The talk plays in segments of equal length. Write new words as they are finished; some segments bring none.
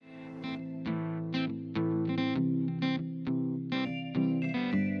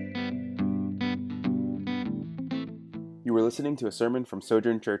are listening to a sermon from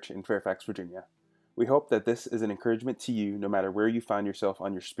Sojourn Church in Fairfax, Virginia. We hope that this is an encouragement to you no matter where you find yourself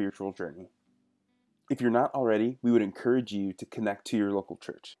on your spiritual journey. If you're not already, we would encourage you to connect to your local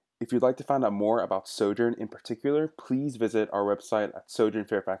church. If you'd like to find out more about Sojourn in particular, please visit our website at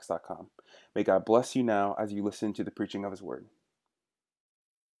sojournfairfax.com. May God bless you now as you listen to the preaching of His Word.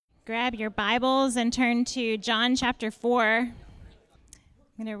 Grab your Bibles and turn to John chapter 4. I'm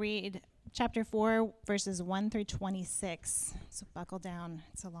going to read chapter 4, verses 1 through 26. So buckle down.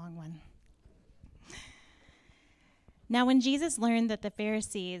 It's a long one. Now, when Jesus learned that the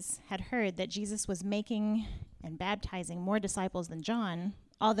Pharisees had heard that Jesus was making and baptizing more disciples than John,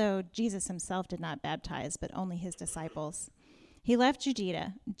 although Jesus himself did not baptize, but only his disciples, he left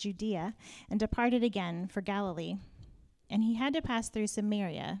Judea and departed again for Galilee. And he had to pass through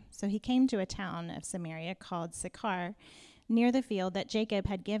Samaria, so he came to a town of Samaria called Sychar, near the field that Jacob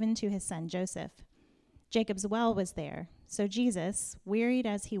had given to his son Joseph. Jacob's well was there, so Jesus, wearied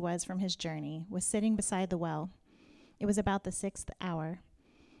as he was from his journey, was sitting beside the well. It was about the 6th hour.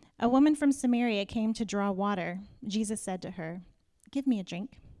 A woman from Samaria came to draw water. Jesus said to her, "Give me a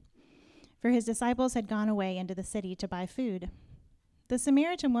drink." For his disciples had gone away into the city to buy food. The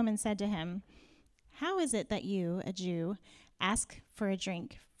Samaritan woman said to him, "How is it that you, a Jew, ask for a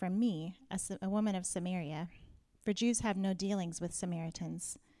drink from me, a woman of Samaria? For Jews have no dealings with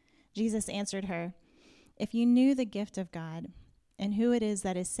Samaritans." Jesus answered her, "If you knew the gift of God, and who it is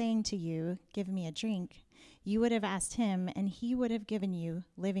that is saying to you, 'Give me a drink,' you would have asked him, and he would have given you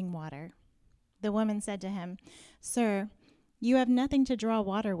living water." The woman said to him, "Sir, you have nothing to draw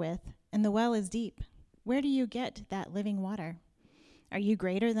water with, and the well is deep. Where do you get that living water? Are you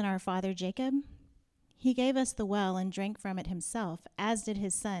greater than our father Jacob? He gave us the well and drank from it himself, as did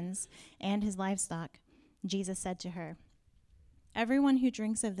his sons and his livestock." Jesus said to her, "Everyone who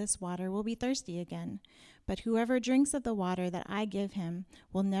drinks of this water will be thirsty again, but whoever drinks of the water that I give him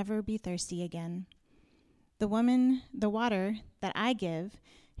will never be thirsty again. The water that I give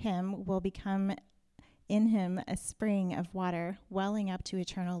him will become in him a spring of water welling up to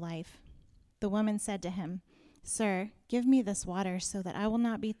eternal life." The woman said to him, "Sir, give me this water so that I will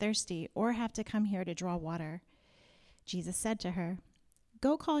not be thirsty or have to come here to draw water." Jesus said to her,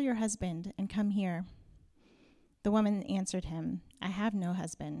 "Go call your husband and come here." The woman answered him, "I have no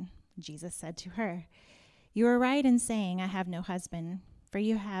husband." Jesus said to her, "You are right in saying, 'I have no husband,' for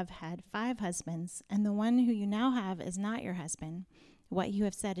you have had 5 husbands, and the one who you now have is not your husband. What you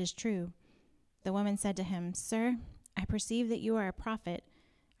have said is true." The woman said to him, "Sir, I perceive that you are a prophet.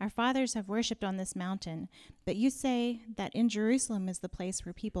 Our fathers have worshipped on this mountain, but you say that in Jerusalem is the place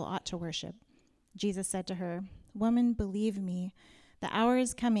where people ought to worship." Jesus said to her, "Woman, believe me, the hour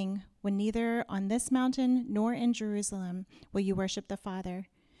is coming when neither on this mountain nor in Jerusalem will you worship the Father.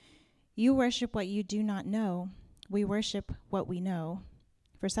 You worship what you do not know. We worship what we know.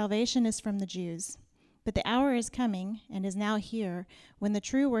 For salvation is from the Jews. But the hour is coming, and is now here, when the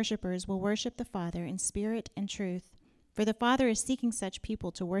true worshipers will worship the Father in spirit and truth. For the Father is seeking such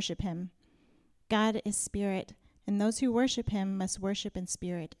people to worship him. God is spirit, and those who worship him must worship in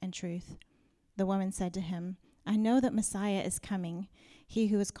spirit and truth." The woman said to him, "I know that Messiah is coming, he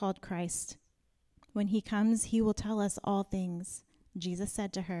who is called Christ. When he comes, he will tell us all things." Jesus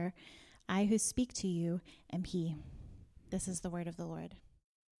said to her, "I who speak to you am he." This is the word of the Lord.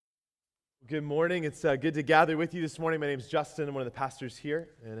 Good morning. It's good to gather with you this morning. My name is Justin. I'm one of the pastors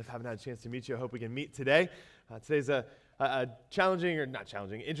here, and if I haven't had a chance to meet you, I hope we can meet today. Today's a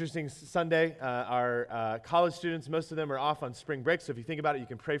interesting Sunday. Our college students, most of them are off on spring break, so if you think about it, you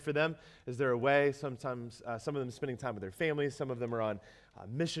can pray for them as they're away. Sometimes some of them spending time with their families. Some of them are on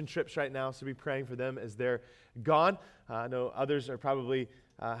mission trips right now, so be praying for them as they're gone. I know others are probably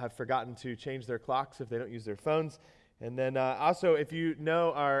have forgotten to change their clocks if they don't use their phones. And then also, if you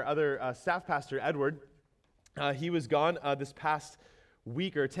know our other staff pastor, Edward, he was gone this past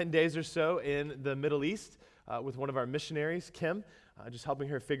week or 10 days or so in the Middle East with one of our missionaries, Kim, just helping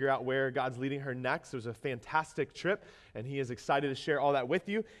her figure out where God's leading her next. It was a fantastic trip, and he is excited to share all that with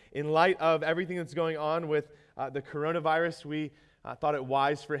you. In light of everything that's going on with the coronavirus, we thought it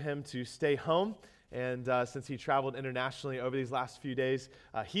wise for him to stay home. And since he traveled internationally over these last few days,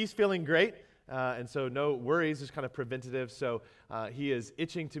 he's feeling great. And so no worries, just kind of preventative. So he is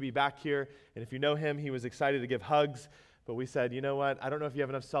itching to be back here. And if you know him, he was excited to give hugs. But we said, you know what? I don't know if you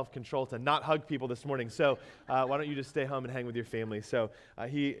have enough self-control to not hug people this morning. So why don't you just stay home and hang with your family? So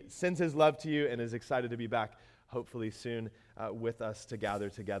he sends his love to you and is excited to be back, hopefully soon, with us to gather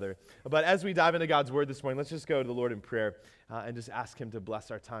together. But as we dive into God's Word this morning, let's just go to the Lord in prayer and just ask Him to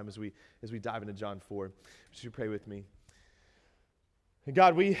bless our time as we dive into John 4. Would you pray with me? And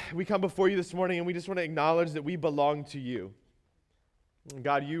God, we come before you this morning and we just want to acknowledge that we belong to you. And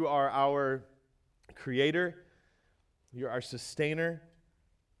God, you are our creator. You're our sustainer.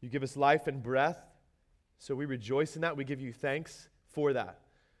 You give us life and breath. So we rejoice in that. We give you thanks for that.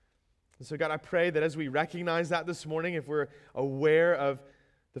 And so God, I pray that as we recognize that this morning, if we're aware of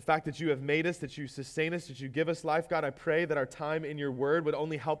the fact that you have made us, that you sustain us, that you give us life, God, I pray that our time in your word would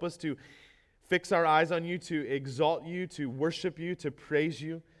only help us to fix our eyes on you, to exalt you, to worship you, to praise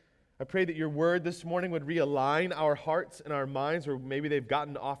you. I pray that your word this morning would realign our hearts and our minds where maybe they've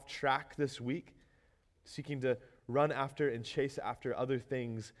gotten off track this week, seeking to run after and chase after other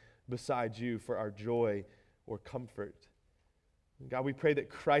things besides you for our joy or comfort. And God, we pray that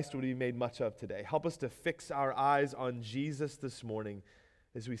Christ would be made much of today. Help us to fix our eyes on Jesus this morning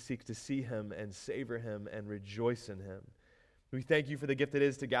as we seek to see him and savor him and rejoice in him. We thank you for the gift it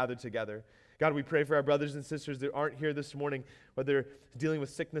is to gather together. God, we pray for our brothers and sisters that aren't here this morning, whether they're dealing with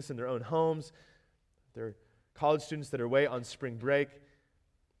sickness in their own homes, they're college students that are away on spring break.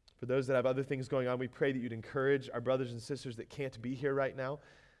 For those that have other things going on, we pray that you'd encourage our brothers and sisters that can't be here right now.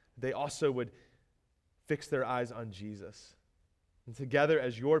 They also would fix their eyes on Jesus. And together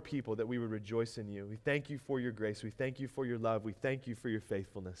as your people, that we would rejoice in you. We thank you for your grace. We thank you for your love. We thank you for your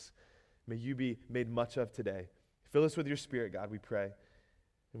faithfulness. May you be made much of today. Fill us with your Spirit, God, we pray.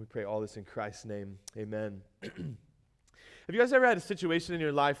 And we pray all this in Christ's name. Amen. Have you guys ever had a situation in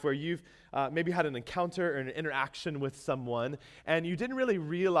your life where you've maybe had an encounter or an interaction with someone and you didn't really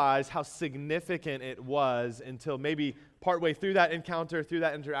realize how significant it was until maybe partway through that encounter, through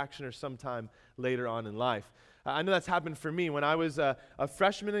that interaction, or sometime later on in life? I know that's happened for me. When I was a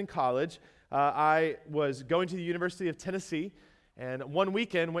freshman in college, I was going to the University of Tennessee, and one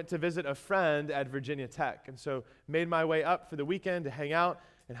weekend went to visit a friend at Virginia Tech. And so made my way up for the weekend to hang out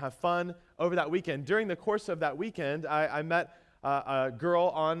and have fun over that weekend. During the course of that weekend, I met a girl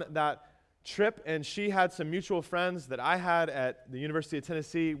on that trip, and she had some mutual friends that I had at the University of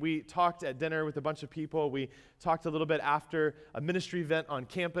Tennessee. We talked at dinner with a bunch of people. We talked a little bit after a ministry event on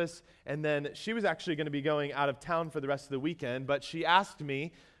campus, and then she was actually going to be going out of town for the rest of the weekend, but she asked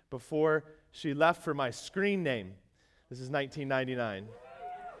me before she left for my screen name. This is 1999.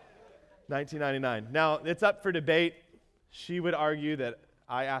 1999. Now, it's up for debate. She would argue that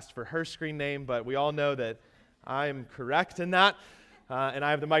I asked for her screen name, but we all know that I'm correct in that. And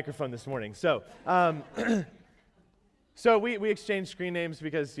I have the microphone this morning. So so we exchanged screen names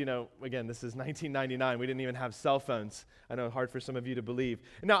because, again, this is 1999. We didn't even have cell phones. I know, hard for some of you to believe.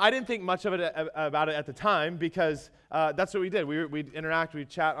 Now, I didn't think much of it about it at the time because that's what we did. We'd interact, we'd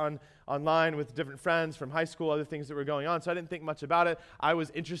chat online with different friends from high school, other things that were going on. So I didn't think much about it. I was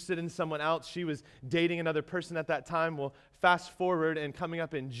interested in someone else. She was dating another person at that time. Well, fast forward, and coming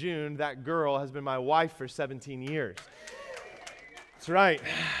up in June, that girl has been my wife for 17 years. That's right.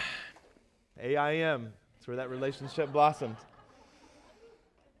 AIM. That's where that relationship blossomed.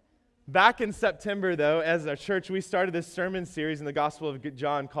 Back in September, though, as a church, we started this sermon series in the Gospel of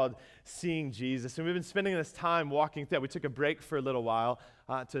John called Seeing Jesus. And we've been spending this time walking through that. We took a break for a little while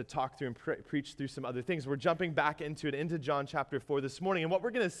to talk through and preach through some other things. We're jumping back into John chapter 4 this morning. And what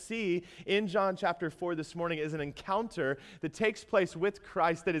we're going to see in John chapter 4 this morning is an encounter that takes place with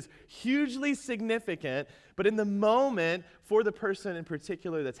Christ that is hugely significant. But in the moment, for the person in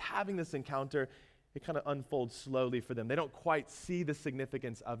particular that's having this encounter, it kind of unfolds slowly for them. They don't quite see the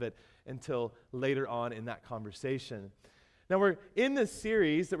significance of it until later on in that conversation. Now, we're in this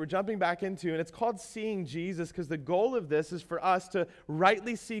series that we're jumping back into, and it's called Seeing Jesus because the goal of this is for us to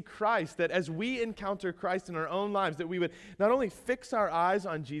rightly see Christ, that as we encounter Christ in our own lives, that we would not only fix our eyes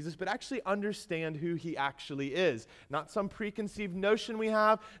on Jesus, but actually understand who he actually is. Not some preconceived notion we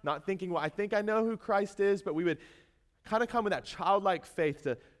have, not thinking, well, I think I know who Christ is, but we would kind of come with that childlike faith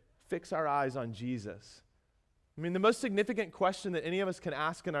to fix our eyes on Jesus. I mean, the most significant question that any of us can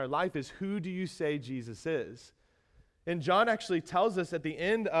ask in our life is, who do you say Jesus is? And John actually tells us at the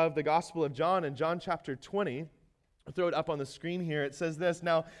end of the Gospel of John, in John chapter 20, I'll throw it up on the screen here, it says this,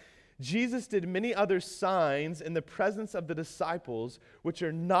 "Now, Jesus did many other signs in the presence of the disciples, which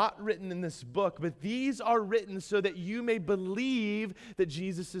are not written in this book, but these are written so that you may believe that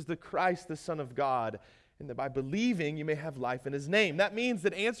Jesus is the Christ, the Son of God, and that by believing you may have life in his name." That means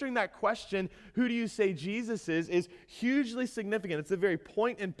that answering that question, who do you say Jesus is hugely significant. It's the very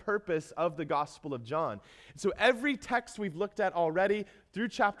point and purpose of the Gospel of John. And so every text we've looked at already through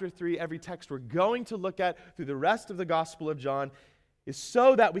chapter 3, every text we're going to look at through the rest of the Gospel of John is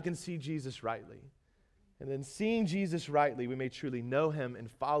so that we can see Jesus rightly. And then seeing Jesus rightly, we may truly know him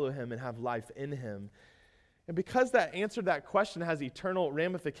and follow him and have life in him. And because that answer to that question has eternal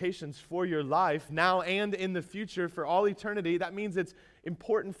ramifications for your life, now and in the future for all eternity, that means it's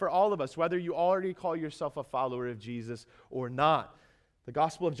important for all of us, whether you already call yourself a follower of Jesus or not. The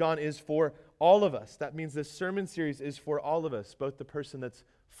Gospel of John is for all of us. That means this sermon series is for all of us, both the person that's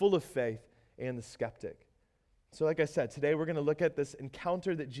full of faith and the skeptic. So like I said, today we're going to look at this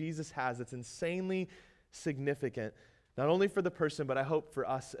encounter that Jesus has that's insanely significant, not only for the person, but I hope for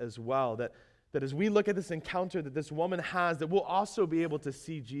us as well, that as we look at this encounter that this woman has, that we'll also be able to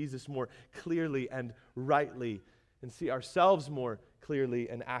see Jesus more clearly and rightly and see ourselves more clearly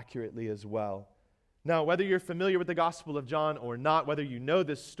and accurately as well. Now, whether you're familiar with the Gospel of John or not, whether you know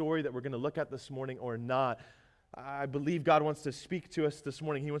this story that we're going to look at this morning or not, I believe God wants to speak to us this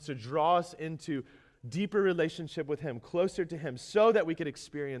morning. He wants to draw us into deeper relationship with Him, closer to Him, so that we could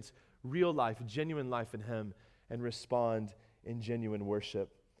experience real life, genuine life in Him, and respond in genuine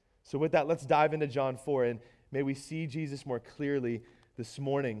worship. So with that, let's dive into John 4, and may we see Jesus more clearly this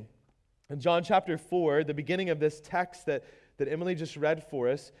morning. In John chapter 4, the beginning of this text that Emily just read for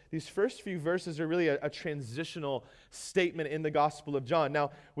us, these first few verses are really a transitional statement in the Gospel of John. Now,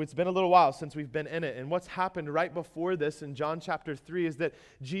 it's been a little while since we've been in it, and what's happened right before this in John chapter 3 is that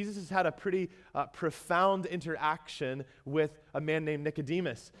Jesus has had a pretty profound interaction with a man named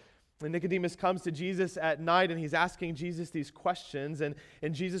Nicodemus. And Nicodemus comes to Jesus at night, and he's asking Jesus these questions, and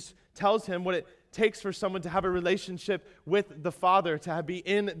Jesus tells him what it takes for someone to have a relationship with the Father, to be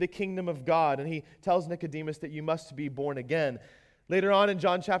in the kingdom of God. And he tells Nicodemus that you must be born again. Later on in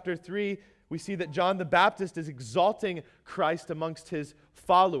John chapter 3, we see that John the Baptist is exalting Christ amongst his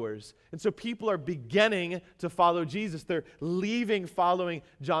followers. And so people are beginning to follow Jesus. They're leaving following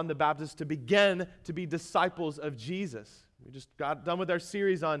John the Baptist to begin to be disciples of Jesus. We just got done with our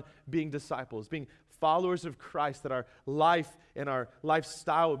series on being disciples, being followers of Christ, that our life and our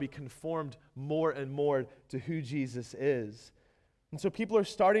lifestyle will be conformed more and more to who Jesus is. And so people are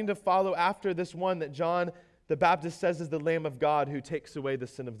starting to follow after this one that John the Baptist says is the Lamb of God who takes away the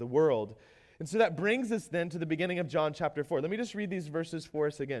sin of the world. And so that brings us then to the beginning of John chapter 4. Let me just read these verses for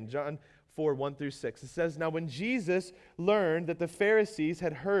us again. John 4, 1 through 6. It says, "Now when Jesus learned that the Pharisees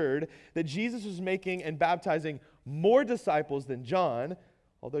had heard that Jesus was making and baptizing more disciples than John,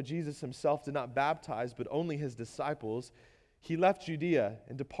 although Jesus himself did not baptize, but only his disciples, he left Judea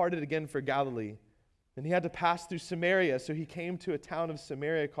and departed again for Galilee. And he had to pass through Samaria, so he came to a town of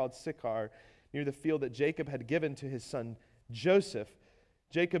Samaria called Sychar, near the field that Jacob had given to his son Joseph.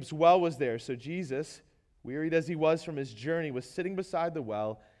 Jacob's well was there, so Jesus, wearied as he was from his journey, was sitting beside the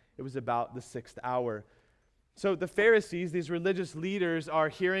well. It was about the 6th hour." So the Pharisees, these religious leaders, are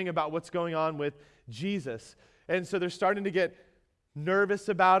hearing about what's going on with Jesus. And so they're starting to get nervous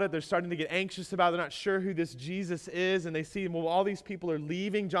about it. They're starting to get anxious about it. They're not sure who this Jesus is. And they see, well, all these people are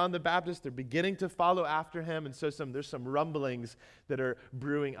leaving John the Baptist. They're beginning to follow after him. And so there's some rumblings that are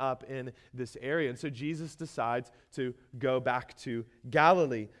brewing up in this area. And so Jesus decides to go back to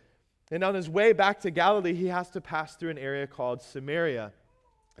Galilee. And on his way back to Galilee, he has to pass through an area called Samaria.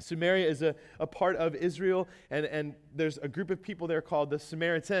 Samaria is a part of Israel, and there's a group of people there called the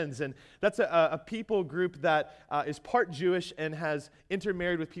Samaritans, and that's a people group that is part Jewish and has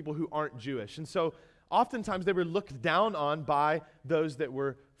intermarried with people who aren't Jewish. And so oftentimes they were looked down on by those that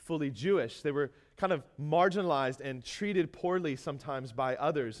were fully Jewish. They were kind of marginalized and treated poorly sometimes by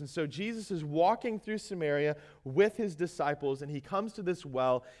others. And so Jesus is walking through Samaria with his disciples, and he comes to this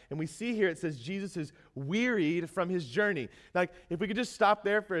well, and we see here it says Jesus is wearied from his journey. Like, if we could just stop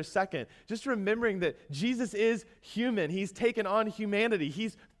there for a second, just remembering that Jesus is human. He's taken on humanity.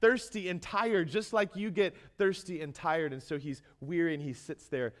 He's thirsty and tired, just like you get thirsty and tired. And so he's weary, and he sits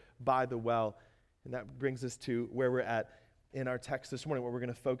there by the well. And that brings us to where we're at in our text this morning, where we're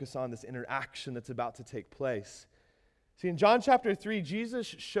going to focus on this interaction that's about to take place. See, in John chapter 3, Jesus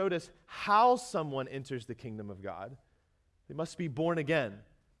showed us how someone enters the kingdom of God. They must be born again,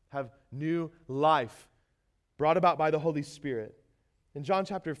 have new life brought about by the Holy Spirit. In John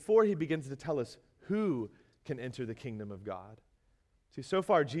chapter 4, he begins to tell us who can enter the kingdom of God. See, so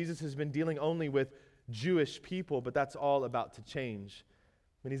far, Jesus has been dealing only with Jewish people, but that's all about to change.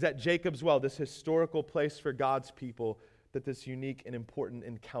 When he's at Jacob's well, this historical place for God's people, that this unique and important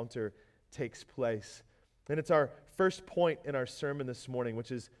encounter takes place. And it's our first point in our sermon this morning,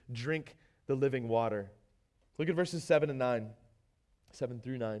 which is drink the living water. Look at verses 7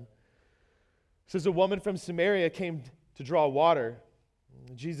 through 9. It says, "A woman from Samaria came to draw water.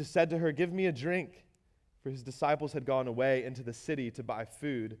 Jesus said to her, 'Give me a drink,' for his disciples had gone away into the city to buy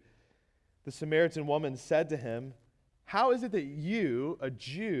food. The Samaritan woman said to him, 'How is it that you, a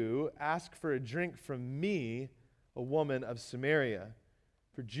Jew, ask for a drink from me, a woman of Samaria?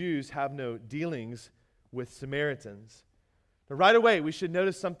 For Jews have no dealings with Samaritans. Now, right away, we should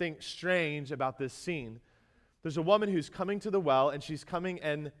notice something strange about this scene. There's a woman who's coming to the well, and she's coming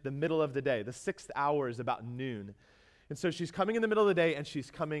in the middle of the day. The 6th hour is about noon. And so she's coming in the middle of the day, and she's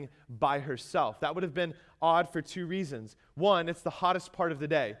coming by herself. That would have been odd for 2 reasons. One, it's the hottest part of the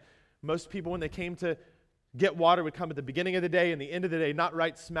day. Most people, when they came to get water, would come at the beginning of the day and the end of the day, not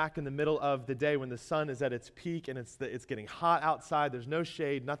right smack in the middle of the day when the sun is at its peak and it's getting hot outside. There's no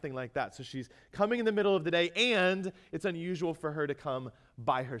shade, nothing like that. So she's coming in the middle of the day, and it's unusual for her to come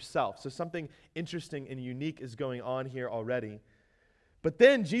by herself. So something interesting and unique is going on here already. But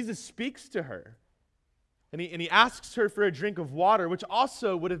then Jesus speaks to her, and he asks her for a drink of water, which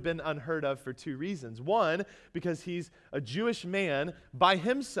also would have been unheard of for 2 reasons. One, because he's a Jewish man by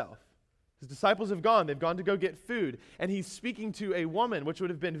himself. His disciples have gone. They've gone to go get food. And he's speaking to a woman, which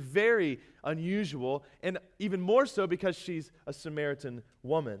would have been very unusual, and even more so because she's a Samaritan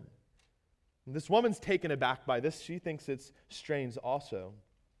woman. And this woman's taken aback by this. She thinks it's strange also.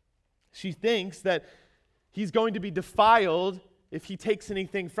 She thinks that he's going to be defiled if he takes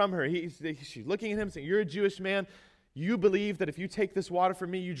anything from her. She's looking at him saying, "You're a Jewish man. You believe that if you take this water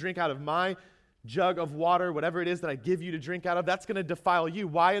from me, you drink out of my jug of water, whatever it is that I give you to drink out of, that's going to defile you.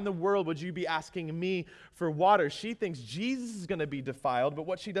 Why in the world would you be asking me for water?" She thinks Jesus is going to be defiled, but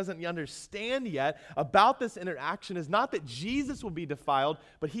what she doesn't understand yet about this interaction is not that Jesus will be defiled,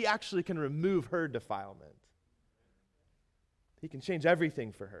 but he actually can remove her defilement. He can change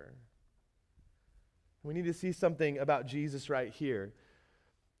everything for her. We need to see something about Jesus right here.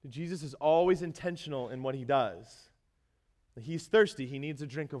 Jesus is always intentional in what he does. He's thirsty. He needs a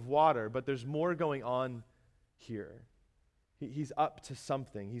drink of water, but there's more going on here. He's up to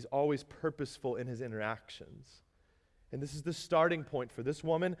something. He's always purposeful in his interactions. And this is the starting point for this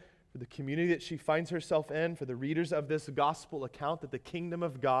woman, for the community that she finds herself in, for the readers of this gospel account, that the kingdom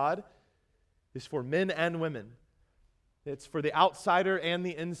of God is for men and women. It's for the outsider and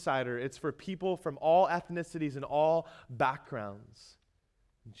the insider. It's for people from all ethnicities and all backgrounds.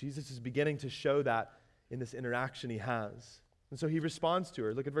 And Jesus is beginning to show that in this interaction he has. And so he responds to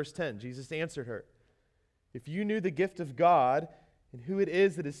her. Look at verse 10. Jesus answered her, "If you knew the gift of God and who it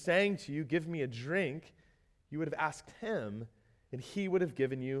is that is saying to you, 'Give me a drink,' you would have asked him, and he would have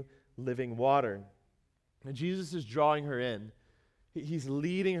given you living water." And Jesus is drawing her in. He's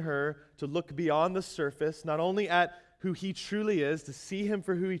leading her to look beyond the surface, not only at who he truly is, to see him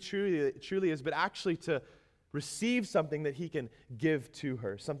for who he truly is, but actually to receive something that he can give to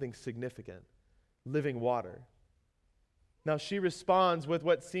her, something significant. Living water. Now she responds with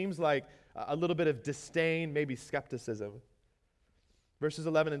what seems like a little bit of disdain, maybe skepticism. Verses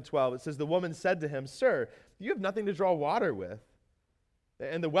 11 and 12, it says, "The woman said to him, 'Sir, you have nothing to draw water with,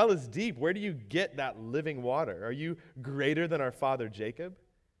 and the well is deep. Where do you get that living water? Are you greater than our father Jacob?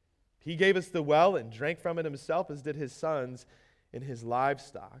 He gave us the well and drank from it himself, as did his sons and his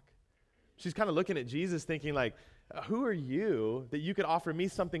livestock.'" She's kind of looking at Jesus thinking like, who are you that you could offer me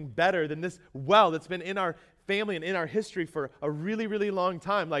something better than this well that's been in our family and in our history for a really, really long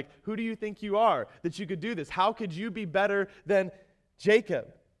time? Like, who do you think you are that you could do this? How could you be better than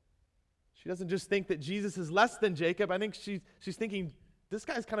Jacob? She doesn't just think that Jesus is less than Jacob. I think she's thinking, this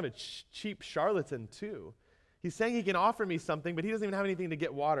guy's kind of a cheap charlatan too. He's saying he can offer me something, but he doesn't even have anything to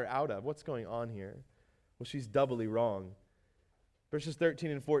get water out of. What's going on here? Well, she's doubly wrong. Verses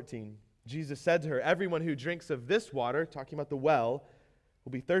 13 and 14. Jesus said to her, "Everyone who drinks of this water," talking about the well,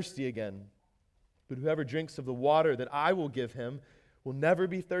 "will be thirsty again. But whoever drinks of the water that I will give him will never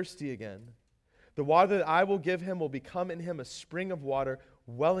be thirsty again. The water that I will give him will become in him a spring of water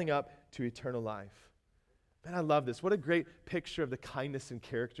welling up to eternal life." Man, I love this. What a great picture of the kindness and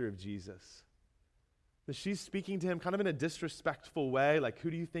character of Jesus. That she's speaking to him kind of in a disrespectful way, like, who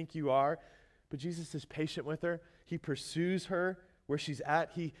do you think you are? But Jesus is patient with her. He pursues her where she's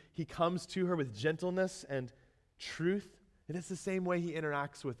at. He comes to her with gentleness and truth. And it's the same way he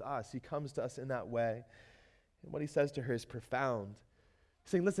interacts with us. He comes to us in that way. And what he says to her is profound.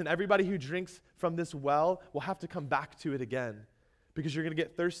 He's saying, listen, everybody who drinks from this well will have to come back to it again, because you're going to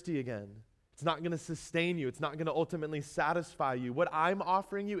get thirsty again. It's not going to sustain you. It's not going to ultimately satisfy you. What I'm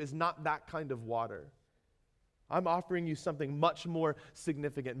offering you is not that kind of water. I'm offering you something much more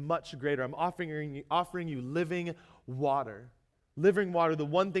significant, much greater. I'm offering you living water. Living water, the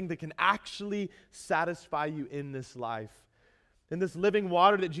one thing that can actually satisfy you in this life. And this living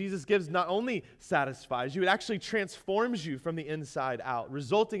water that Jesus gives not only satisfies you, it actually transforms you from the inside out,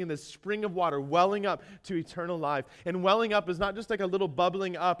 resulting in this spring of water welling up to eternal life. And welling up is not just like a little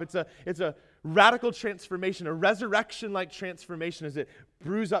bubbling up. It's a radical transformation, a resurrection-like transformation as it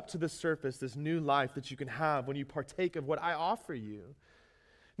brews up to the surface, this new life that you can have when you partake of what I offer you.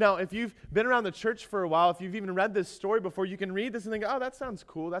 Now, if you've been around the church for a while, if you've even read this story before, you can read this and think, oh, that sounds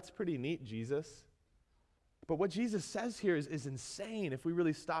cool. That's pretty neat, Jesus. But what Jesus says here is insane if we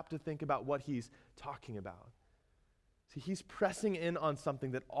really stop to think about what he's talking about. See, he's pressing in on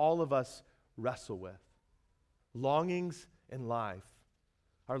something that all of us wrestle with. Longings in life.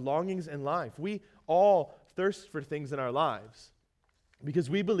 Our longings in life. We all thirst for things in our lives because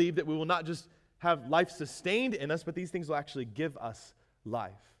we believe that we will not just have life sustained in us, but these things will actually give us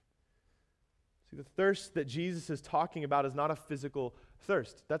life. See, the thirst that Jesus is talking about is not a physical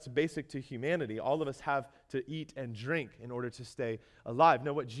thirst. That's basic to humanity. All of us have to eat and drink in order to stay alive.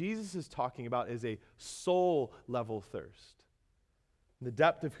 No, what Jesus is talking about is a soul-level thirst. The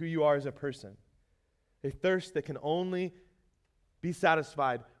depth of who you are as a person. A thirst that can only be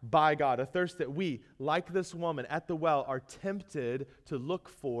satisfied by God. A thirst that we, like this woman at the well, are tempted to look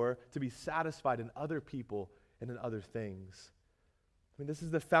for, to be satisfied in other people and in other things. I mean, this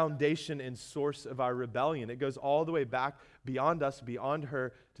is the foundation and source of our rebellion. It goes all the way back beyond us, beyond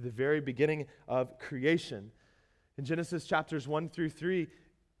her, to the very beginning of creation. In Genesis chapters 1 through 3,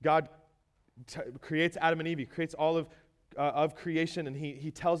 God creates Adam and Eve. He creates all of creation, and he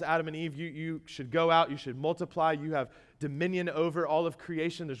tells Adam and Eve, you should go out, you should multiply, you have dominion over all of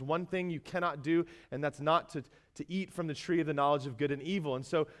creation. There's one thing you cannot do, and that's not to eat from the tree of the knowledge of good and evil. And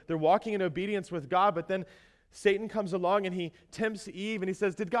so they're walking in obedience with God, but then Satan comes along and he tempts Eve and he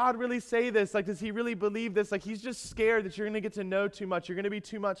says, did God really say this? Like, does he really believe this? Like, he's just scared that you're going to get to know too much. You're going to be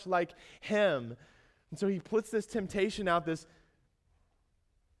too much like him. And so he puts this temptation out, this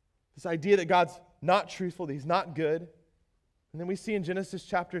idea that God's not truthful, that he's not good. And then we see in Genesis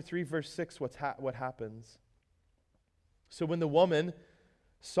chapter 3, verse 6, what happens. So when the woman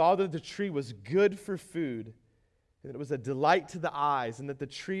saw that the tree was good for food, and that it was a delight to the eyes, and that the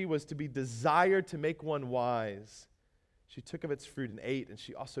tree was to be desired to make one wise, she took of its fruit and ate, and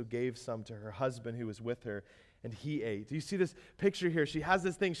she also gave some to her husband who was with her, and he ate. Do you see this picture here? She has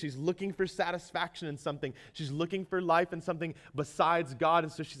this thing. She's looking for satisfaction in something. She's looking for life in something besides God,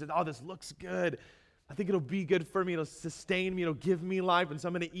 and so she said, oh, this looks good. I think it'll be good for me. It'll sustain me. It'll give me life, and so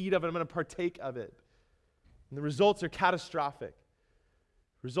I'm going to eat of it. I'm going to partake of it. And the results are catastrophic.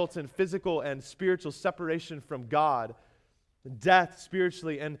 Results in physical and spiritual separation from God. Death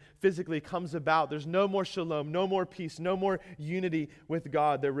spiritually and physically comes about. There's no more shalom, no more peace, no more unity with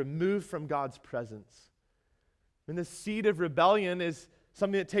God. They're removed from God's presence. And the seed of rebellion is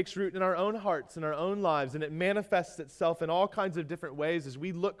something that takes root in our own hearts and our own lives, and it manifests itself in all kinds of different ways as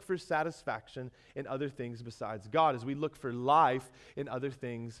we look for satisfaction in other things besides God, as we look for life in other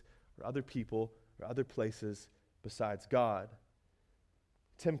things or other people or other places besides God.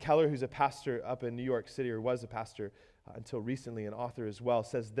 Tim Keller, who's a pastor up in New York City, or was a pastor until recently, an author as well,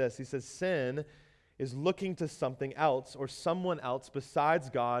 says this. He says, sin is looking to something else or someone else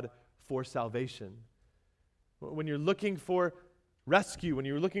besides God for salvation. When you're looking for rescue, when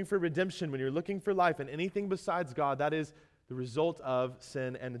you're looking for redemption, when you're looking for life and anything besides God, that is the result of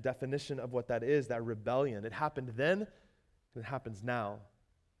sin and the definition of what that is, that rebellion. It happened then, and it happens now.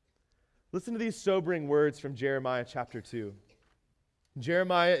 Listen to these sobering words from Jeremiah chapter 2.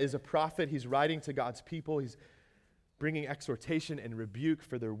 Jeremiah is a prophet. He's writing to God's people. He's bringing exhortation and rebuke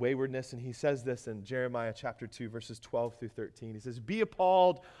for their waywardness. And he says this in Jeremiah chapter 2, verses 12 through 13. He says, be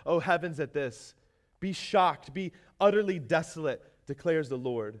appalled, O heavens, at this. Be shocked, be utterly desolate, declares the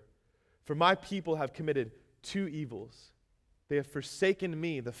Lord. For my people have committed two evils. They have forsaken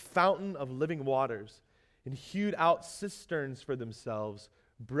me, the fountain of living waters, and hewed out cisterns for themselves,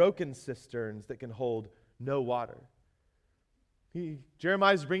 broken cisterns that can hold no water.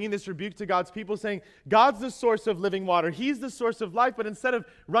 Jeremiah is bringing this rebuke to God's people, saying, God's the source of living water. He's the source of life, but instead of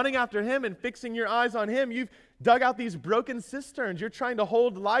running after him and fixing your eyes on him, you've dug out these broken cisterns. You're trying to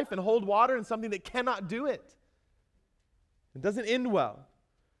hold life and hold water in something that cannot do it. It doesn't end well.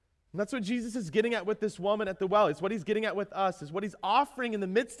 And that's what Jesus is getting at with this woman at the well. It's what he's getting at with us. Is what he's offering in the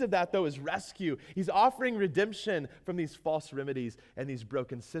midst of that, though, is rescue. He's offering redemption from these false remedies and these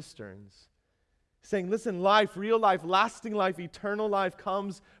broken cisterns. Saying, listen, life, real life, lasting life, eternal life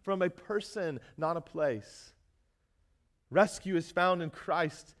comes from a person, not a place. Rescue is found in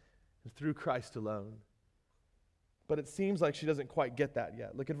Christ and through Christ alone. But it seems like she doesn't quite get that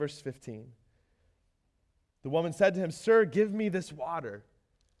yet. Look at verse 15. The woman said to him, Sir, give me this water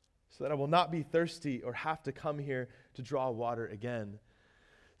so that I will not be thirsty or have to come here to draw water again.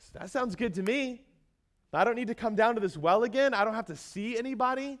 So that sounds good to me. I don't need to come down to this well again. I don't have to see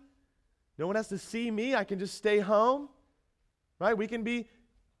anybody. No one has to see me. I can just stay home, right? We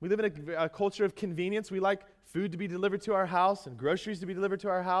live in a culture of convenience. We like food to be delivered to our house and groceries to be delivered to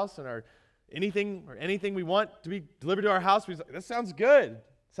our house and anything we want to be delivered to our house. We're like, that sounds good.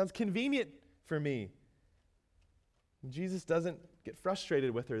 Sounds convenient for me. And Jesus doesn't get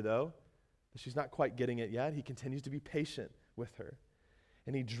frustrated with her, though. She's not quite getting it yet. He continues to be patient with her.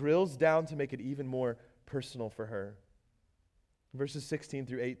 And he drills down to make it even more personal for her. Verses 16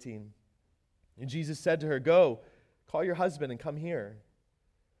 through 18. And Jesus said to her, "Go, call your husband and come here."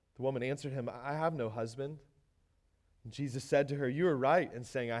 The woman answered him, "I have no husband." And Jesus said to her, "You are right in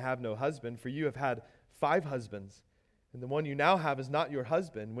saying, 'I have no husband,' for you have had 5 husbands, and the one you now have is not your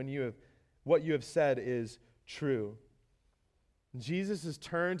husband. What you have said is true." Jesus has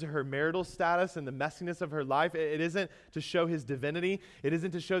turned to her marital status and the messiness of her life. It isn't to show his divinity. It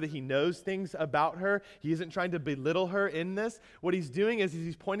isn't to show that he knows things about her. He isn't trying to belittle her in this. What he's doing is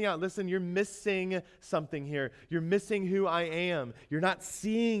he's pointing out, listen, you're missing something here. You're missing who I am. You're not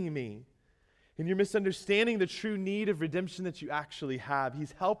seeing me. And you're misunderstanding the true need of redemption that you actually have.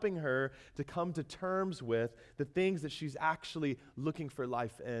 He's helping her to come to terms with the things that she's actually looking for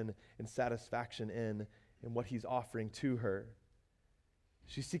life in and satisfaction in and what he's offering to her.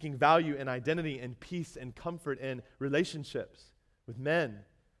 She's seeking value and identity and peace and comfort in relationships with men.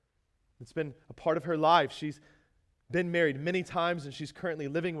 It's been a part of her life. She's been married many times, and she's currently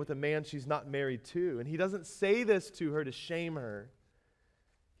living with a man she's not married to. And he doesn't say this to her to shame her.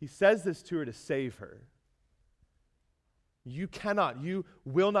 He says this to her to save her. You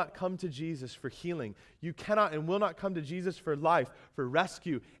will not come to Jesus for healing. You cannot and will not come to Jesus for life, for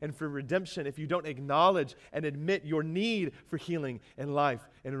rescue, and for redemption if you don't acknowledge and admit your need for healing and life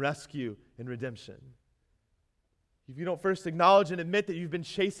and rescue and redemption. If you don't first acknowledge and admit that you've been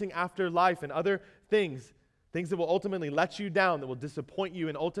chasing after life and other things that will ultimately let you down, that will disappoint you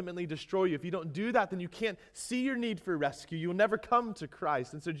and ultimately destroy you. If you don't do that, then you can't see your need for rescue. You'll never come to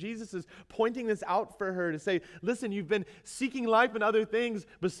Christ. And so Jesus is pointing this out for her to say, listen, you've been seeking life in other things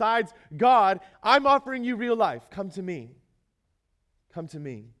besides God. I'm offering you real life. Come to me. Come to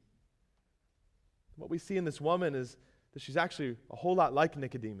me. What we see in this woman is that she's actually a whole lot like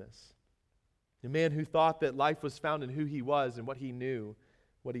Nicodemus, a man who thought that life was found in who he was and what he knew,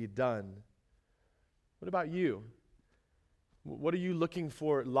 what he had done. What about you? What are you looking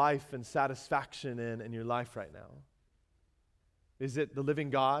for life and satisfaction in your life right now? Is it the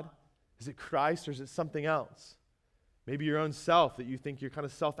living God? Is it Christ, or is it something else? Maybe your own self, that you think you're kind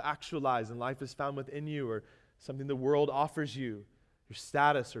of self-actualized and life is found within you, or something the world offers you, your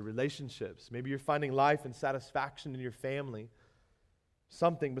status or relationships. Maybe you're finding life and satisfaction in your family,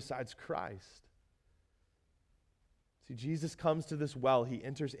 something besides Christ. See, Jesus comes to this well. He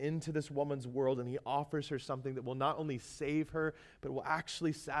enters into this woman's world, and he offers her something that will not only save her, but will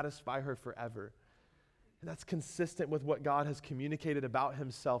actually satisfy her forever. And that's consistent with what God has communicated about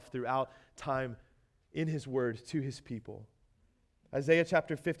himself throughout time in his word to his people. Isaiah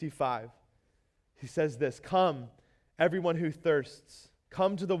chapter 55, he says this, "Come, everyone who thirsts,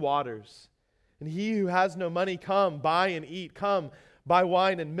 come to the waters. And he who has no money, come, buy and eat. Come, buy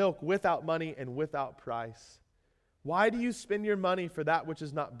wine and milk without money and without price. Why do you spend your money for that which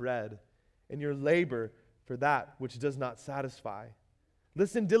is not bread, and your labor for that which does not satisfy?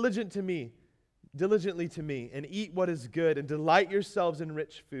 Listen diligently to me, and eat what is good, and delight yourselves in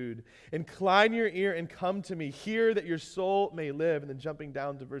rich food. Incline your ear and come to me. Hear that your soul may live." And then jumping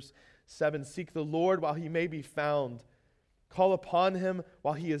down to verse 7, "Seek the Lord while he may be found. Call upon him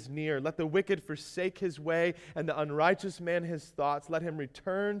while he is near. Let the wicked forsake his way, and the unrighteous man his thoughts. Let him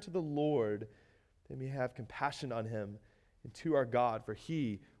return to the Lord, that we may have compassion on him, and to our God, for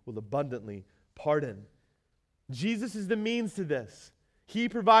he will abundantly pardon." Jesus is the means to this. He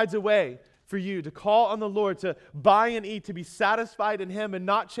provides a way for you to call on the Lord, to buy and eat, to be satisfied in him, and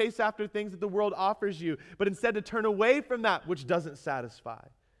not chase after things that the world offers you, but instead to turn away from that which doesn't satisfy,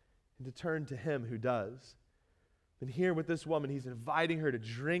 and to turn to him who does. And here with this woman, he's inviting her to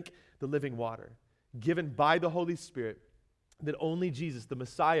drink the living water given by the Holy Spirit that only Jesus, the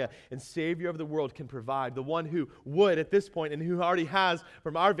Messiah and Savior of the world, can provide. The one who would, at this point, and who already has,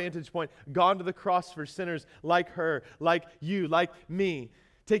 from our vantage point, gone to the cross for sinners like her, like you, like me,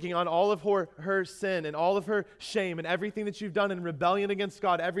 taking on all of her sin and all of her shame and everything that you've done in rebellion against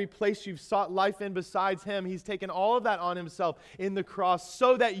God, every place you've sought life in besides him. He's taken all of that on himself in the cross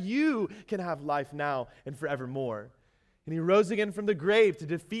so that you can have life now and forevermore. And he rose again from the grave to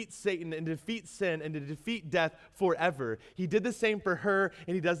defeat Satan and defeat sin and to defeat death forever. He did the same for her,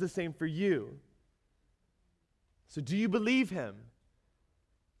 and he does the same for you. So do you believe him?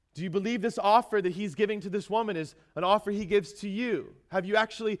 Do you believe this offer that he's giving to this woman is an offer he gives to you? Have you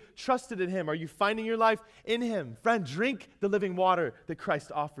actually trusted in him? Are you finding your life in him? Friend, drink the living water that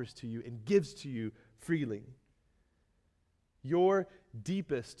Christ offers to you and gives to you freely. Your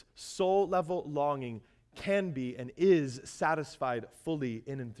deepest soul-level longing can be and is satisfied fully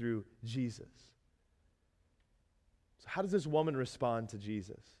in and through Jesus. So how does this woman respond to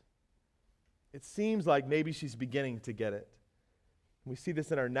Jesus? It seems like maybe she's beginning to get it. We see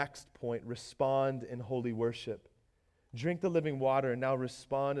this in our next point, respond in holy worship. Drink the living water and now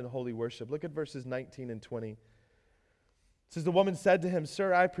respond in holy worship. Look at verses 19 and 20. It says, the woman said to him,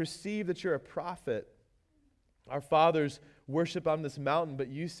 Sir, I perceive that you're a prophet. Our fathers worship on this mountain, but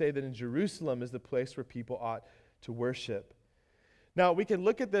you say that in Jerusalem is the place where people ought to worship. Now, we can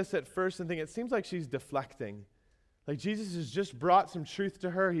look at this at first and think it seems like she's deflecting. Like Jesus has just brought some truth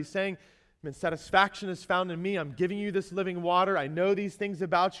to her. He's saying, satisfaction is found in me. I'm giving you this living water. I know these things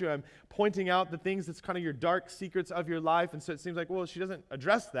about you. I'm pointing out the things that's kind of your dark secrets of your life. And so it seems like, well, she doesn't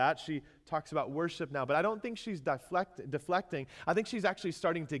address that. She talks about worship now. But I don't think she's deflecting. I think she's actually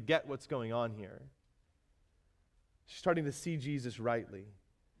starting to get what's going on here. She's starting to see Jesus rightly.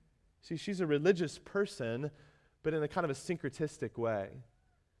 See, she's a religious person, but in a kind of a syncretistic way.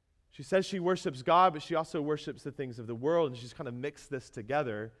 She says she worships God, but she also worships the things of the world, and she's kind of mixed this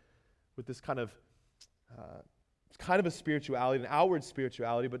together with this kind of a spirituality, an outward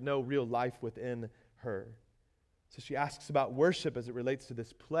spirituality, but no real life within her. So she asks about worship as it relates to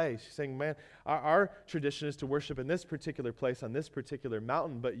this place. She's saying, man, our tradition is to worship in this particular place, on this particular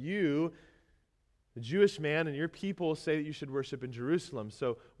mountain, but you, the Jewish man, and your people say that you should worship in Jerusalem.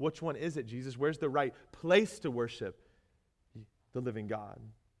 So which one is it, Jesus? Where's the right place to worship the living God?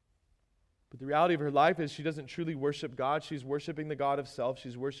 But the reality of her life is she doesn't truly worship God. She's worshiping the God of self.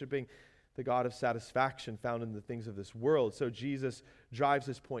 She's worshiping the God of satisfaction found in the things of this world. So Jesus drives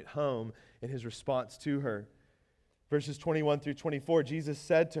this point home in his response to her. Verses 21 through 24, Jesus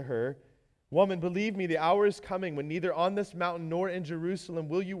said to her, Woman, believe me, the hour is coming when neither on this mountain nor in Jerusalem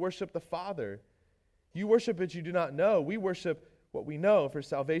will you worship the Father. You worship what you do not know. We worship what we know, for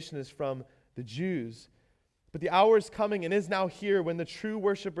salvation is from the Jews. But the hour is coming and is now here when the true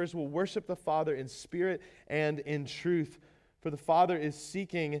worshipers will worship the Father in spirit and in truth. For the Father is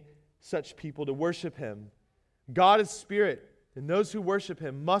seeking such people to worship him. God is spirit, and those who worship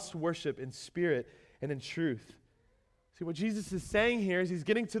him must worship in spirit and in truth. See, what Jesus is saying here is he's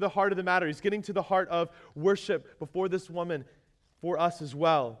getting to the heart of the matter. He's getting to the heart of worship before this woman, for us as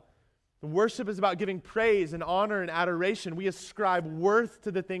well. And worship is about giving praise and honor and adoration. We ascribe worth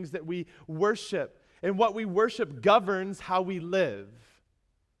to the things that we worship. And what we worship governs how we live.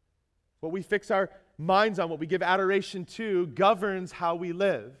 What we fix our minds on, what we give adoration to, governs how we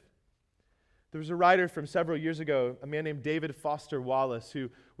live. There was a writer from several years ago, a man named David Foster Wallace,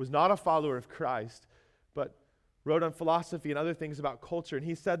 who was not a follower of Christ, but wrote on philosophy and other things about culture. And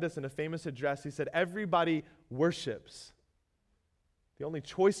he said this in a famous address. He said, everybody worships. The only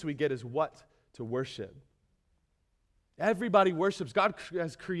choice we get is what to worship. Everybody worships. God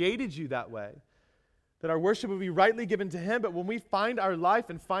has created you that way, that our worship will be rightly given to him. But when we find our life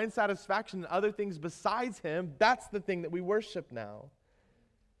and find satisfaction in other things besides him, that's the thing that we worship now.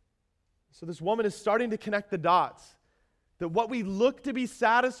 So this woman is starting to connect the dots, that what we look to be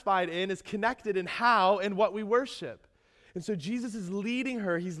satisfied in is connected in how and what we worship. And so Jesus is leading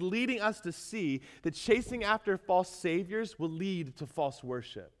her, he's leading us to see that chasing after false saviors will lead to false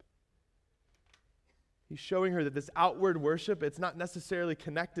worship. He's showing her that this outward worship, it's not necessarily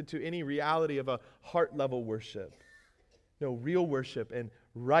connected to any reality of a heart-level worship. No, real worship and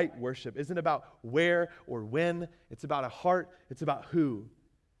right worship isn't about where or when. It's about a heart. It's about who.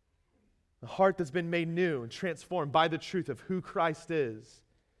 A heart that's been made new and transformed by the truth of who Christ is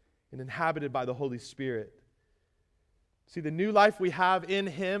and inhabited by the Holy Spirit. See, the new life we have in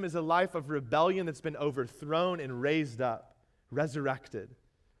him is a life of rebellion that's been overthrown and raised up, resurrected.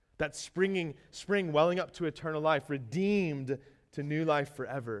 That spring welling up to eternal life, redeemed to new life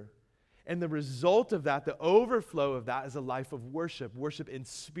forever. And the result of that, the overflow of that, is a life of worship in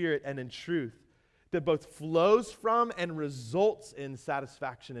spirit and in truth, that both flows from and results in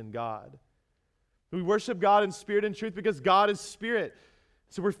satisfaction in God. We worship God in spirit and truth because God is spirit.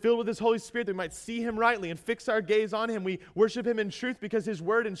 So we're filled with his Holy Spirit that we might see him rightly and fix our gaze on him. We worship him in truth because his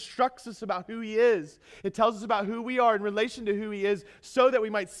word instructs us about who he is. It tells us about who we are in relation to who he is so that we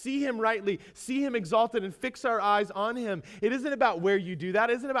might see him rightly, see him exalted, and fix our eyes on him. It isn't about where you do that.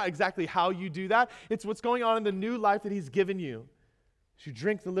 It isn't about exactly how you do that. It's what's going on in the new life that he's given you. As you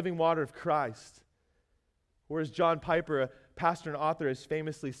drink the living water of Christ. Or as John Piper, a pastor and author, has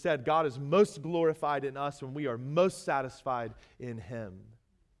famously said, God is most glorified in us when we are most satisfied in him.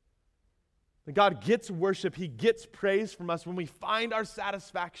 And God gets worship, he gets praise from us when we find our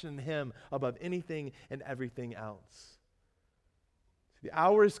satisfaction in him above anything and everything else. The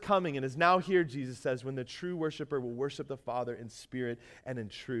hour is coming and is now here, Jesus says, when the true worshiper will worship the Father in spirit and in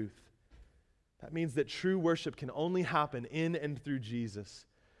truth. That means that true worship can only happen in and through Jesus,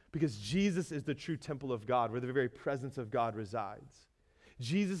 because Jesus is the true temple of God, where the very presence of God resides.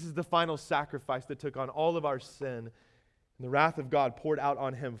 Jesus is the final sacrifice that took on all of our sin, and the wrath of God poured out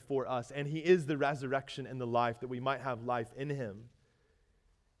on him for us. And he is the resurrection and the life, that we might have life in him.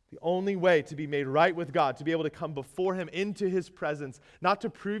 The only way to be made right with God, to be able to come before him into his presence, not to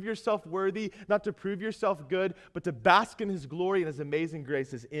prove yourself worthy, not to prove yourself good, but to bask in his glory and his amazing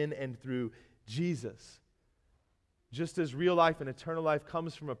grace, is in and through Jesus. Just as real life and eternal life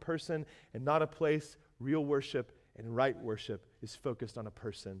comes from a person and not a place, real worship and right worship is focused on a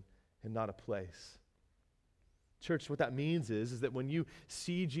person and not a place. Church, what that means is that when you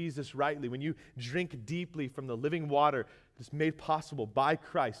see Jesus rightly, when you drink deeply from the living water that's made possible by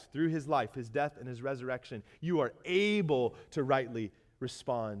Christ through his life, his death, and his resurrection, you are able to rightly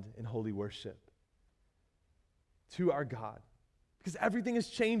respond in holy worship to our God. Because everything has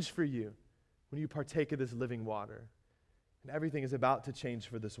changed for you when you partake of this living water. And everything is about to change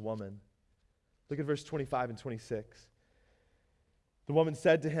for this woman. Look at verse 25 and 26. The woman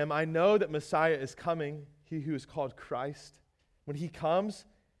said to him, I know that Messiah is coming, he who is called Christ. When he comes,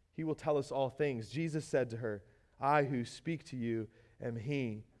 he will tell us all things. Jesus said to her, I who speak to you am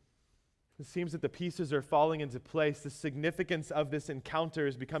he. It seems that the pieces are falling into place. The significance of this encounter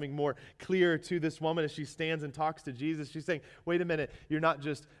is becoming more clear to this woman as she stands and talks to Jesus. She's saying, wait a minute, you're not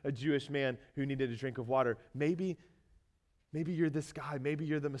just a Jewish man who needed a drink of water. Maybe you're this guy. Maybe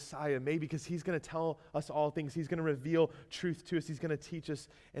you're the Messiah. Maybe because he's going to tell us all things. He's going to reveal truth to us. He's going to teach us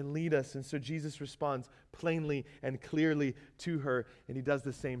and lead us. And so Jesus responds plainly and clearly to her, and he does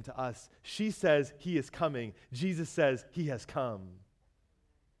the same to us. She says, he is coming. Jesus says, he has come.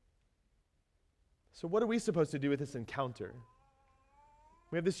 So what are we supposed to do with this encounter?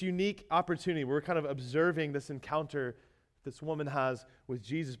 We have this unique opportunity. We're kind of observing this encounter this woman has with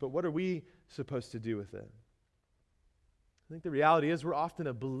Jesus, but what are we supposed to do with it? I think the reality is we're often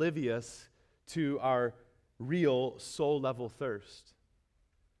oblivious to our real soul-level thirst.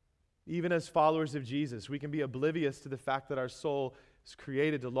 Even as followers of Jesus, we can be oblivious to the fact that our soul is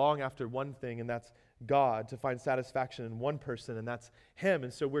created to long after one thing, and that's God, to find satisfaction in one person, and that's him.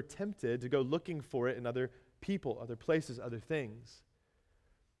 And so we're tempted to go looking for it in other people, other places, other things.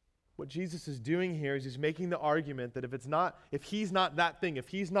 What Jesus is doing here is he's making the argument that if he's not that thing, if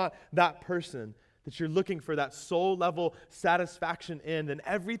he's not that person, that you're looking for that soul-level satisfaction in, then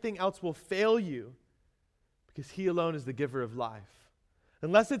everything else will fail you, because he alone is the giver of life.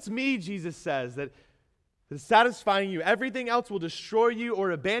 Unless it's me, Jesus says, that is satisfying you, everything else will destroy you or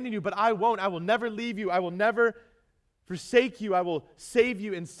abandon you, but I won't. I will never leave you. I will never forsake you. I will save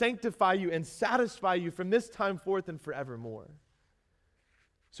you and sanctify you and satisfy you from this time forth and forevermore.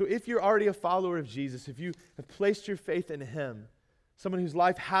 So if you're already a follower of Jesus, if you have placed your faith in him, someone whose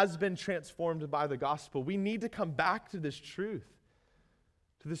life has been transformed by the gospel, we need to come back to this truth,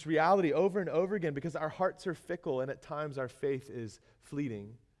 to this reality over and over again, because our hearts are fickle and at times our faith is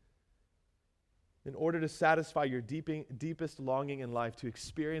fleeting. In order to satisfy your deepest longing in life, to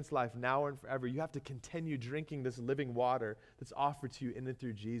experience life now and forever, you have to continue drinking this living water that's offered to you in and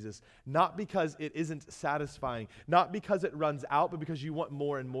through Jesus. Not because it isn't satisfying, not because it runs out, but because you want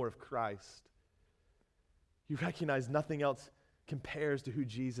more and more of Christ. You recognize nothing else compares to who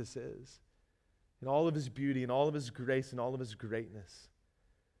Jesus is, in all of his beauty, and all of his grace, and all of his greatness.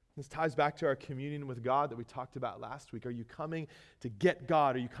 This ties back to our communion with God that we talked about last week. Are you coming to get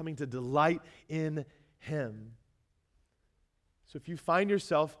God? Are you coming to delight in him? So if you find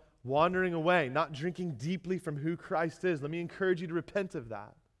yourself wandering away, not drinking deeply from who Christ is, let me encourage you to repent of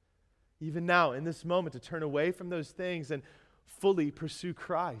that. Even now, in this moment, to turn away from those things and fully pursue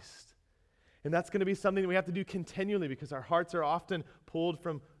Christ. And that's going to be something that we have to do continually, because our hearts are often pulled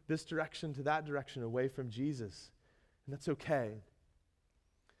from this direction to that direction, away from Jesus. And that's okay.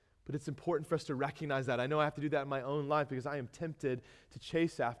 But it's important for us to recognize that. I know I have to do that in my own life, because I am tempted to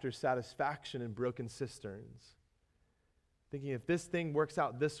chase after satisfaction in broken cisterns. Thinking if this thing works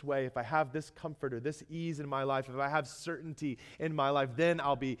out this way, if I have this comfort or this ease in my life, if I have certainty in my life, then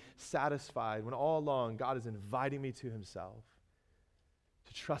I'll be satisfied. When all along, God is inviting me to himself,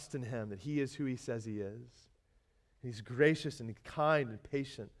 to trust in him, that he is who he says he is. And he's gracious and kind and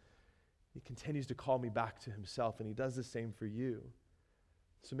patient. He continues to call me back to himself, and he does the same for you.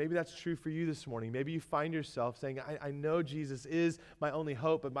 So maybe that's true for you this morning. Maybe you find yourself saying, I know Jesus is my only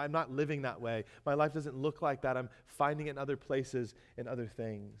hope, but I'm not living that way. My life doesn't look like that. I'm finding it in other places and other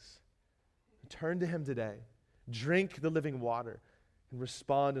things. Turn to him today. Drink the living water and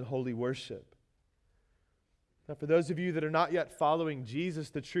respond in holy worship. Now, for those of you that are not yet following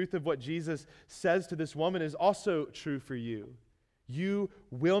Jesus, the truth of what Jesus says to this woman is also true for you. You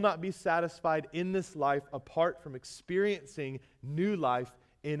will not be satisfied in this life apart from experiencing new life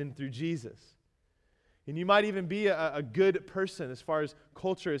in and through Jesus. And you might even be a good person as far as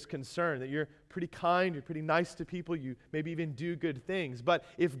culture is concerned, that you're pretty kind, you're pretty nice to people, you maybe even do good things. But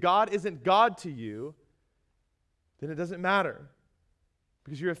if God isn't God to you, then it doesn't matter.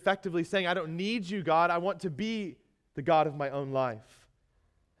 Because you're effectively saying, I don't need you, God. I want to be the God of my own life.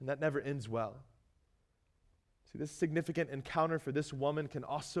 And that never ends well. See, this significant encounter for this woman can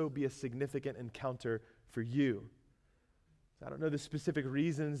also be a significant encounter for you. I don't know the specific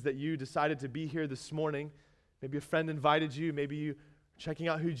reasons that you decided to be here this morning. Maybe a friend invited you. Maybe you are checking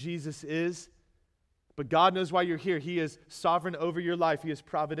out who Jesus is. But God knows why you're here. He is sovereign over your life. He is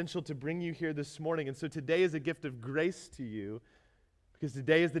providential to bring you here this morning. And so today is a gift of grace to you because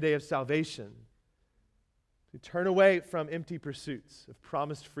today is the day of salvation. To turn away from empty pursuits of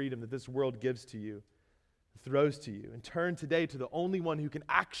promised freedom that this world gives to you, throws to you, and turn today to the only one who can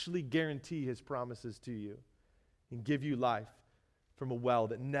actually guarantee his promises to you and give you life from a well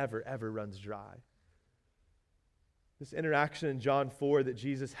that never, ever runs dry. This interaction in John 4 that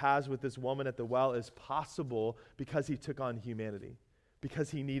Jesus has with this woman at the well is possible because he took on humanity,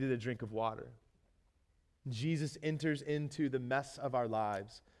 because he needed a drink of water. Jesus enters into the mess of our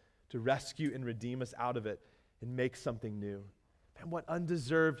lives to rescue and redeem us out of it and make something new. And what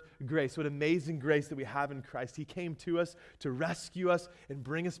undeserved grace, what amazing grace that we have in Christ. He came to us to rescue us and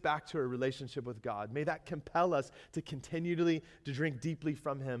bring us back to a relationship with God. May that compel us to continually to drink deeply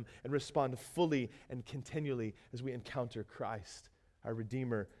from him and respond fully and continually as we encounter Christ, our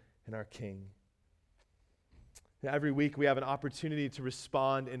Redeemer and our King. And every week we have an opportunity to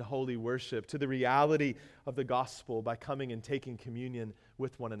respond in holy worship to the reality of the gospel by coming and taking communion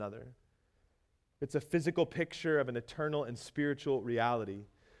with one another. It's a physical picture of an eternal and spiritual reality.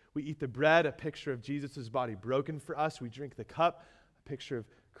 We eat the bread, a picture of Jesus' body broken for us. We drink the cup, a picture of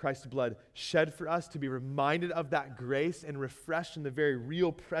Christ's blood shed for us, to be reminded of that grace and refreshed in the very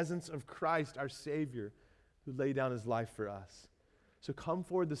real presence of Christ, our Savior, who laid down his life for us. So come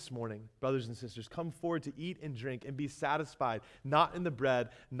forward this morning, brothers and sisters. Come forward to eat and drink and be satisfied, not in the bread,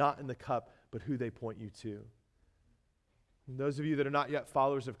 not in the cup, but who they point you to. And those of you that are not yet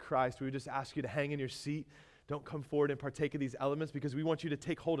followers of Christ, we would just ask you to hang in your seat. Don't come forward and partake of these elements because we want you to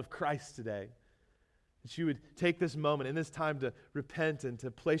take hold of Christ today. That you would take this moment and this time to repent and to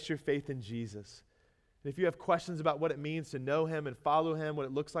place your faith in Jesus. And if you have questions about what it means to know him and follow him, what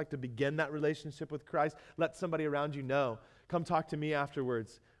it looks like to begin that relationship with Christ, let somebody around you know. Come talk to me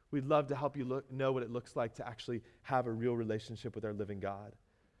afterwards. We'd love to help you know what it looks like to actually have a real relationship with our living God.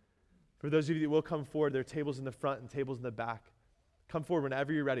 For those of you that will come forward, there are tables in the front and tables in the back. Come forward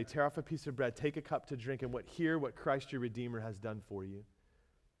whenever you're ready. Tear off a piece of bread, take a cup to drink, and hear what Christ your Redeemer has done for you.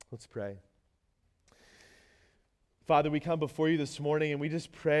 Let's pray. Father, we come before you this morning and we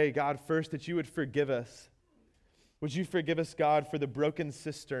just pray, God, first that you would forgive us. Would you forgive us, God, for the broken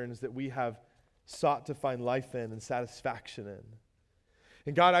cisterns that we have sought to find life in and satisfaction in?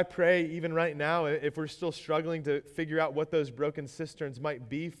 And God, I pray even right now, if we're still struggling to figure out what those broken cisterns might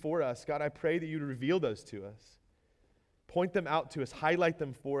be for us, God, I pray that you'd reveal those to us. Point them out to us, highlight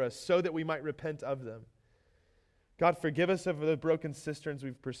them for us so that we might repent of them. God, forgive us of the broken cisterns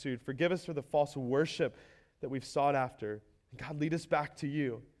we've pursued. Forgive us for the false worship that we've sought after. And God, lead us back to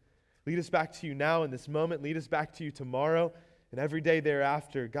you. Lead us back to you now in this moment. Lead us back to you tomorrow and every day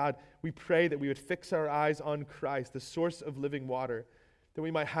thereafter. God, we pray that we would fix our eyes on Christ, the source of living water, that we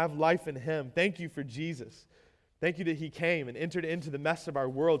might have life in him. Thank you for Jesus. Thank you that he came and entered into the mess of our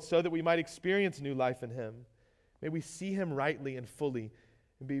world so that we might experience new life in him. May we see him rightly and fully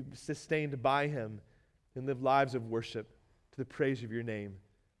and be sustained by him and live lives of worship to the praise of your name.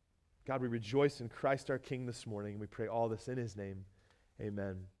 God, we rejoice in Christ our King this morning. We pray all this in his name.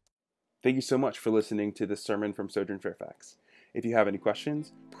 Amen. Thank you so much for listening to this sermon from Sojourn Fairfax. If you have any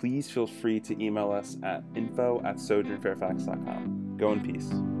questions, please feel free to email us at info@sojournfairfax.com. Go in peace.